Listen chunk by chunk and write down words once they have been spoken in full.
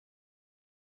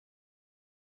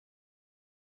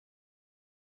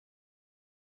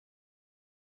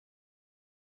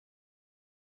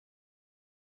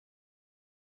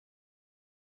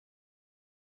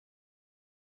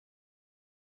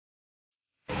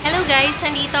guys,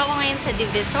 nandito ako ngayon sa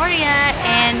Divisoria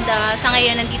and sa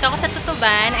ngayon nandito ako sa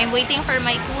Tutuban. I'm waiting for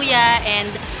my kuya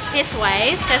and his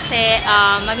wife kasi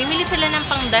mamimili sila ng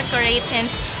pang-decorate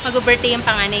since mag-birthday yung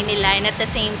panganay nila and at the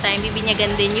same time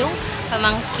bibinyagan din yung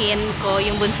pamangkin ko,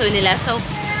 yung bunso nila. So,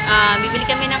 bibili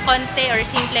kami ng konti or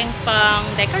simpleng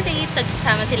pang-decorate,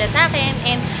 tagsama sila sa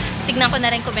akin and tignan ko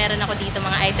na rin kung meron ako dito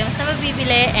mga items na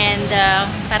mabibili and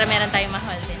para meron tayong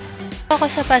mahal din. Ako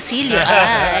sa Pasilio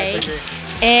ay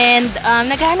and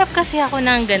naghahanap kasi ako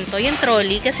ng ganito, yung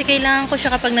trolley kasi kailangan ko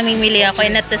siya kapag namimili ako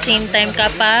and at the same time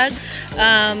kapag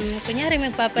kunyari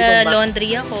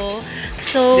magpapa-laundry ako.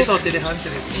 So,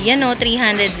 yan o,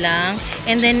 300 lang.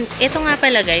 And then, ito nga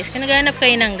pala guys, kung naghahanap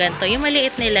kayo ng ganito, yung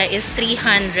maliit nila is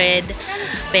 300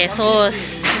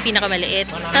 pesos. Yung pinakamaliit.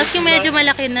 Tapos yung medyo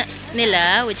malaki na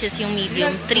nila, which is yung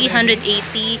medium,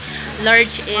 380.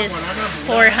 Large is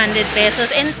 400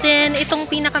 pesos. And then, itong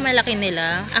pinakamalaki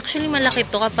nila, actually malaki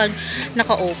to kapag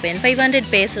naka-open. 500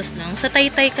 pesos lang. Sa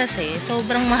Taytay kasi,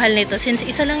 sobrang mahal nito. Since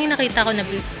isa lang yung nakita ko na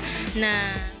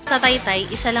sa Taytay,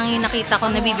 isa lang yung nakita ko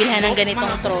na bibilhan ng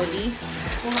ganitong trolley.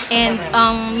 And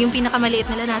yung pinakamaliit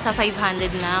nila nasa 500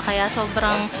 na. Kaya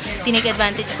sobrang tinake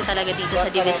advantage ko talaga dito sa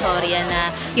Divisoria na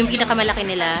yung pinakamalaki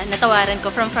nila, natawaran ko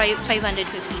from 550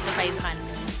 to 500.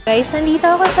 Guys, nandito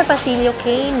ako sa Pasilio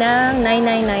K ng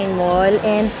 999 Mall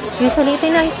and usually ito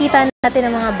yung nakikita natin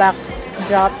ng mga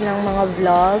backdrop ng mga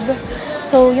vlog.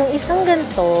 So, yung isang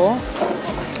ganito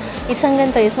is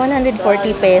 140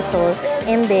 pesos.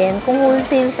 And then, kung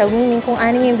wholesale siya, meaning kung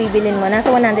anim yung bibilin mo,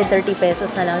 nasa 130 pesos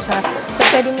na lang siya. So,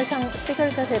 pwede mo siyang, sticker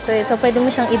kasi ito eh, so pwede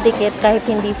mo siyang idikit kahit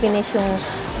hindi finish yung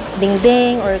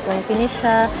dingding or kung finish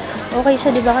siya. Okay siya,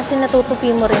 di ba? Kasi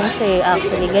natutupi mo rin siya eh,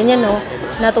 actually. Ganyan no,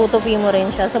 natutupi mo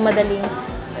rin siya. So, madaling.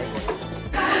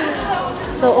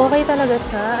 So, okay talaga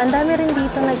siya. Ang dami rin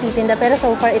dito nagtitinda. Pero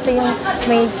so far, ito yung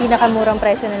may pinakamurang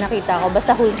presyo na nakita ko.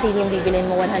 Basta wholesale yung bibilin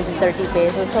mo, 130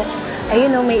 pesos. So,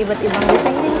 ayun no, may iba't ibang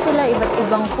design din sila, iba't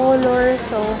ibang color.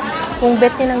 So, kung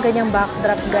bet nyo ng ganyang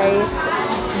backdrop, guys,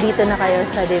 dito na kayo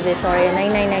sa Divisoria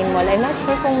 999 Mall. I'm not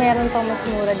sure kung meron pang mas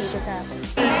mura dito sa akin.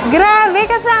 Grabe,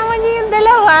 kasama niyo yung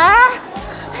dalawa!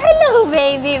 Hello,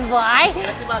 baby boy!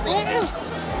 Si Babi.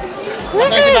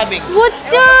 Si Babi.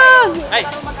 Butchog! Ay!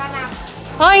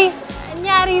 Hoy!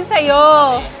 Anyari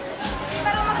sa'yo?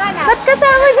 Ba't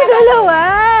kasama niyo dalawa?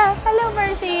 Hello,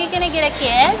 Mercy. Can I get a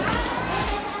kiss?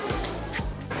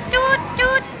 Chut!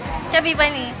 Chut! Chubby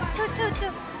bunny. Chut! Chut!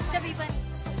 Chut! Chubby bunny.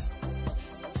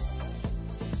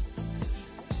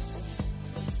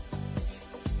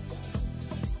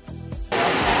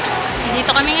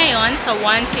 Dito kami ngayon sa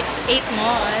 168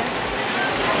 Mall.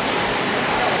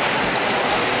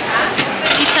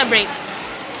 Pizza break.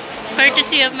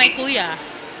 Courtesy of my kuya.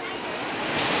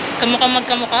 Kamukha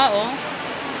magkamukha, oh.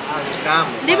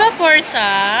 Di ba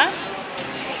Forza?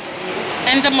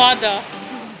 And the mother.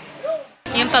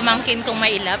 Yung pamangkin kong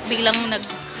mailap, biglang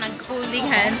nag-holding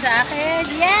hand sa akin.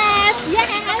 Yes! Yes!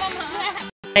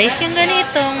 Guys, yung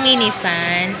ganitong mini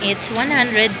fan, it's 100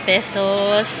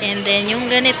 pesos. And then,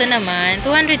 yung ganito naman,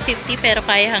 250 pero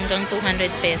kaya hanggang 200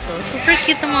 pesos. Super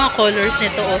cute ang mga colors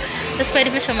nito, oh. Tapos, pwede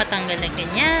mo siya matanggal na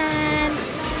ganyan.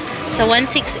 Sa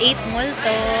 168 Mall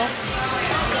to.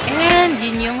 And,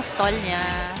 yun yung stall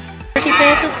niya. 30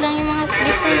 pesos lang yung mga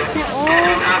slippers niya, oh.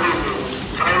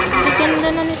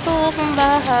 Maganda na nito, pang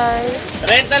bahay.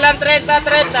 30 lang, 30,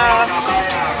 30.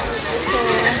 So,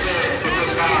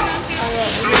 kaya,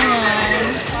 ganyan.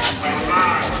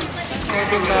 O,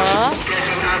 diba?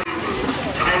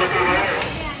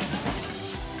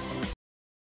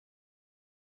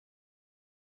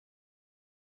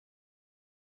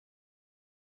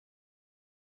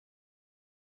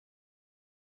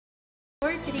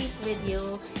 For today's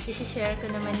video, isi-share ko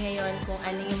naman ngayon kung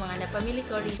ano yung mga napamili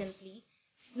ko recently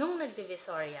nung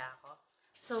nag-Divisoria ako.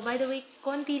 So, by the way,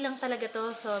 konti lang talaga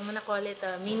to. So, I'm gonna call it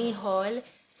a mini haul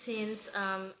since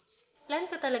plan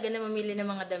ko talaga na mamili ng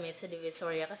mga damit sa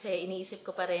Divisoria kasi iniisip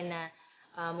ko pa rin na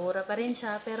mura pa rin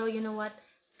siya. Pero you know what?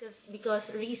 Because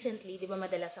recently, di ba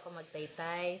madalas ako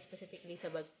magtaytay, specifically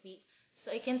sa Bagpi.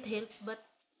 So, I can't help but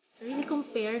really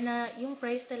compare na yung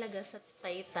price talaga sa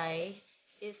taytay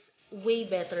is way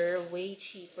better, way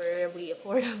cheaper, way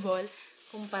affordable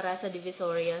kumpara sa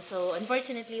Divisoria. So,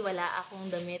 unfortunately, wala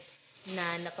akong damit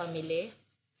na napamili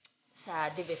sa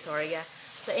Divisoria.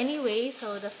 So, anyway,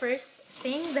 so the first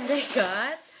thing that I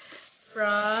got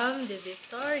from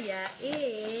Divisoria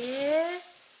is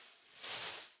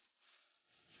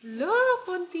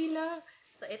konti lang.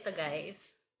 So, ito guys.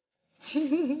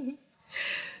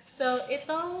 So,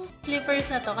 itong slippers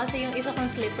na to, kasi yung isa kong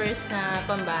slippers na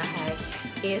pambahay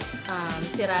is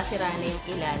sira-sira na yung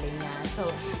ilalim niya.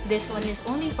 So, this one is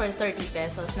only for 30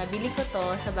 pesos. Nabili ko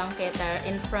to sa Bangketa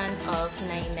in front of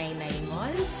 999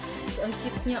 Mall. So, ang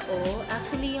cute niya, oh.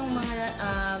 Actually, yung mga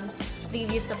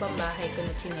previous na pambahay ko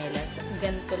na tsinelas,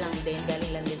 ganito lang din,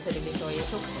 galing lang din sa Divisoria.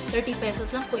 So, 30 pesos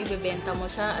lang kung ibebenta mo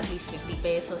siya, at least 50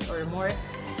 pesos or more,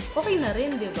 okay na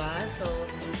rin, di ba? So,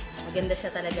 maganda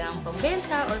siya talaga ang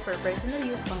pambenta or for personal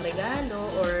use, pang regalo,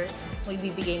 or may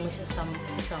bibigay mo siya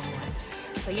to someone.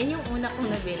 So, yan yung una kong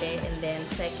nabili. And then,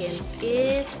 second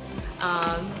is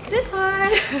this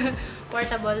one!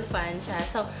 Portable fan siya.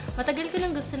 So, matagal ko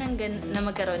nang gusto na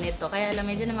magkaroon nito. Kaya alam,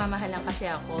 medyo namamahalan kasi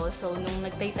ako. So, nung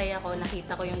nagtaytay ako,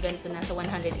 nakita ko yung ganito na sa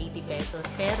 180 pesos.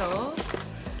 Pero,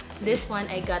 this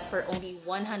one I got for only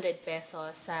 100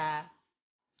 pesos sa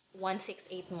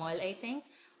 168 Mall, I think.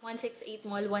 168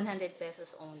 Mall, 100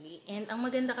 pesos only. And ang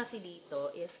maganda kasi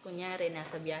dito is, kunyari,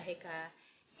 nasa biyahe ka,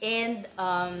 and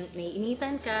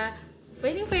naiinitan ka,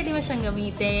 pwede mo siyang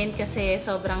gamitin kasi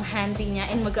sobrang handy niya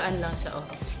and magaan lang siya. Oh.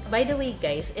 By the way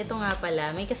guys, ito nga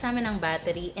pala, may kasama ng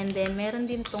battery and then meron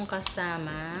din tong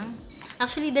kasama.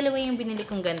 Actually, dalawa yung binili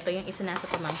kong ganito. Yung isa nasa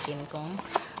pamangkin kong,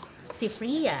 si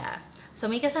Freya. So,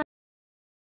 may kasama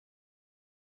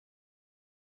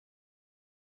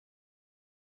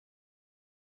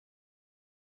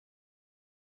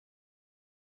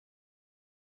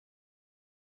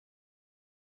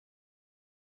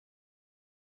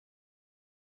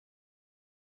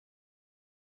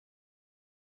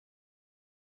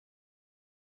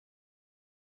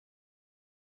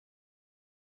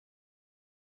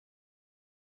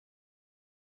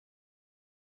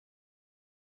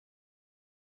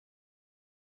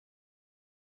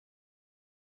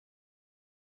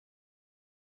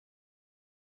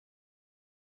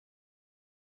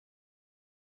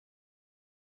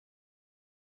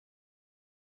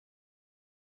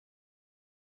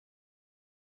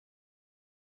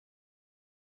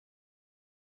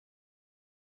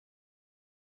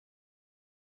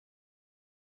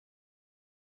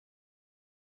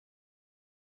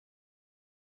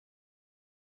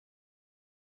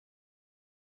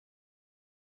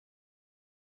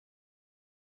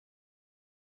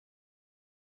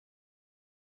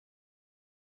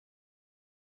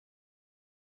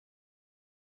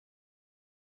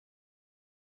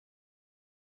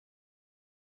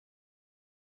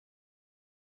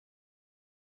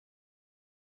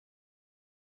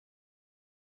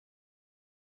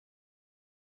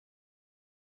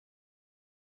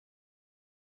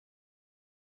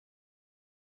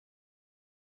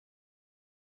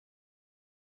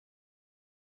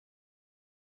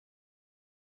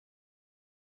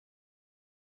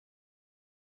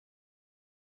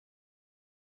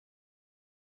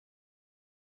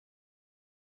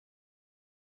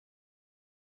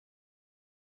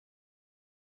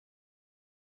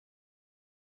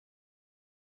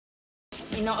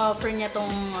ino-offer niya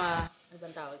tong, ano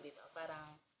bang tawag dito?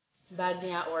 Parang bag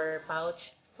niya or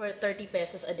pouch for 30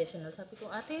 pesos additional. Sabi ko,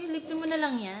 ate, libre mo na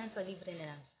lang yan. So, libre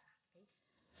na lang siya. Okay?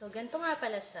 So, ganito nga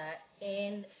pala siya.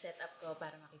 And, set up ko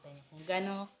para makita niyo kung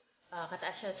gano'n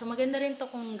kataas siya. So, maganda rin to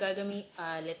kung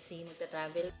let's say,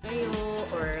 magta-travel kayo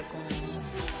or kung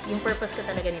yung purpose ko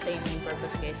talaga nito, yung main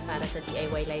purpose guys, para sa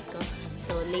DIY life ko.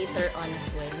 So, later on as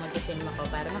well, mag-film ako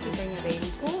para makita niyo rin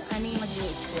kung ano yung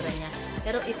magiging itsura niya.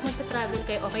 Pero if magta-travel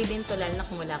kayo, okay din to, lalo na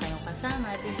kung wala kayong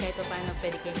kasama. At least kahit paano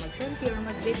pwede kayong mag-selfie or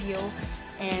mag-video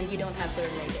and you don't have to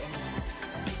rely on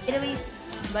anyone.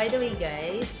 By the way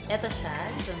guys, eto siya.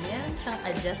 So, meron siyang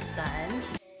adjust stand.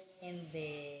 And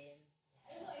then,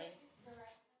 okay.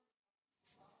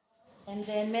 And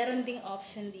then, meron ding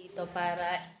option dito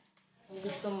para kung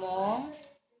gusto mong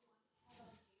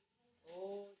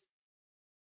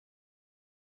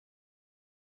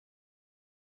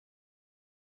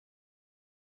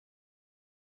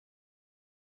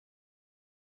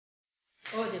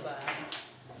oh, di ba?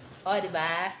 Oh, di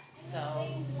ba? So,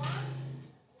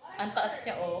 ang taas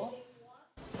niya, oh.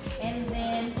 And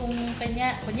then, kung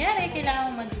kunyari,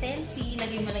 kailangan mo mag-selfie,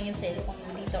 lagay mo lang yung cellphone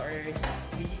mo dito or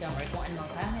digicam or kung anong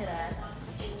camera.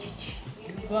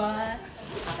 Diba?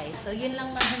 Okay, so yun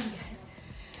lang naman, guys.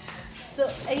 So,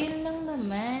 ayun lang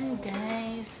naman,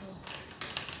 guys.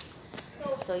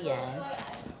 So, yan.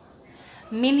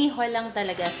 Mini haul lang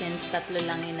talaga since tatlo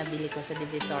lang yung nabili ko sa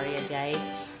Divisoria, guys.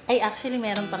 Ay, actually,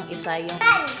 meron pang isa yung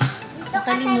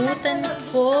nakalimutan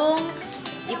kong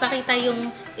ipakita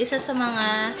yung isa sa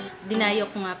mga dinayo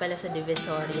ko nga pala sa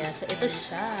Divisoria. So, ito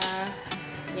siya.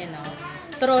 Yan o.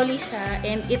 Trolley siya.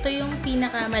 And ito yung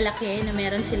pinakamalaki na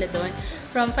meron sila doon.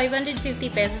 From 550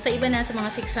 pesos. Sa iba na sa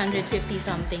mga 650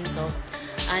 something to.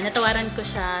 natawaran ko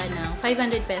siya ng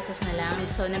 500 pesos na lang.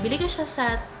 So, nabili ko siya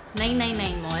sa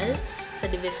 999 Mall sa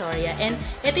Divisoria. And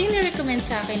ito yung nirecommend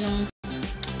sa akin nung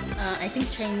I think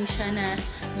Chinese siya na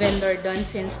vendor doon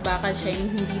since bakal siya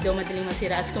hindi daw madaling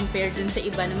masira as compared dun sa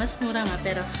iba na mas mura nga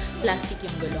pero plastic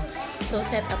yung gulong. So,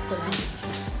 set up ko lang.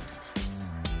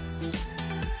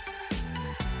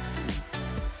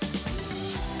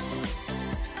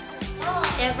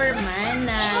 Ever man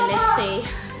na, let's say,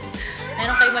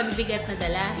 meron kayo mabibigat na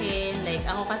dalahin. Like,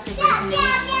 ako kasi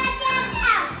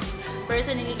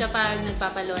personally kapag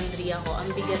nagpapalaundry ako, ang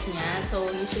bigat niya. So,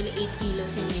 usually 8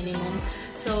 kilos yung minimum.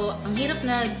 So, ang hirap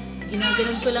na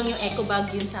ginaganon ko lang yung eco bag,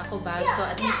 yung sako bag. So,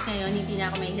 at least ngayon, hindi na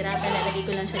ako mahihirapan. Lalagay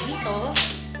ko lang siya dito.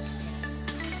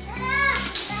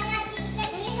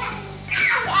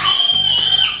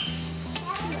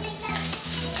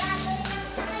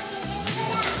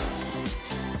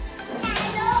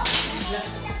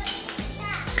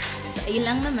 So, ayun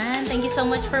lang naman. Thank you so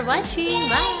much for watching.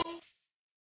 Bye!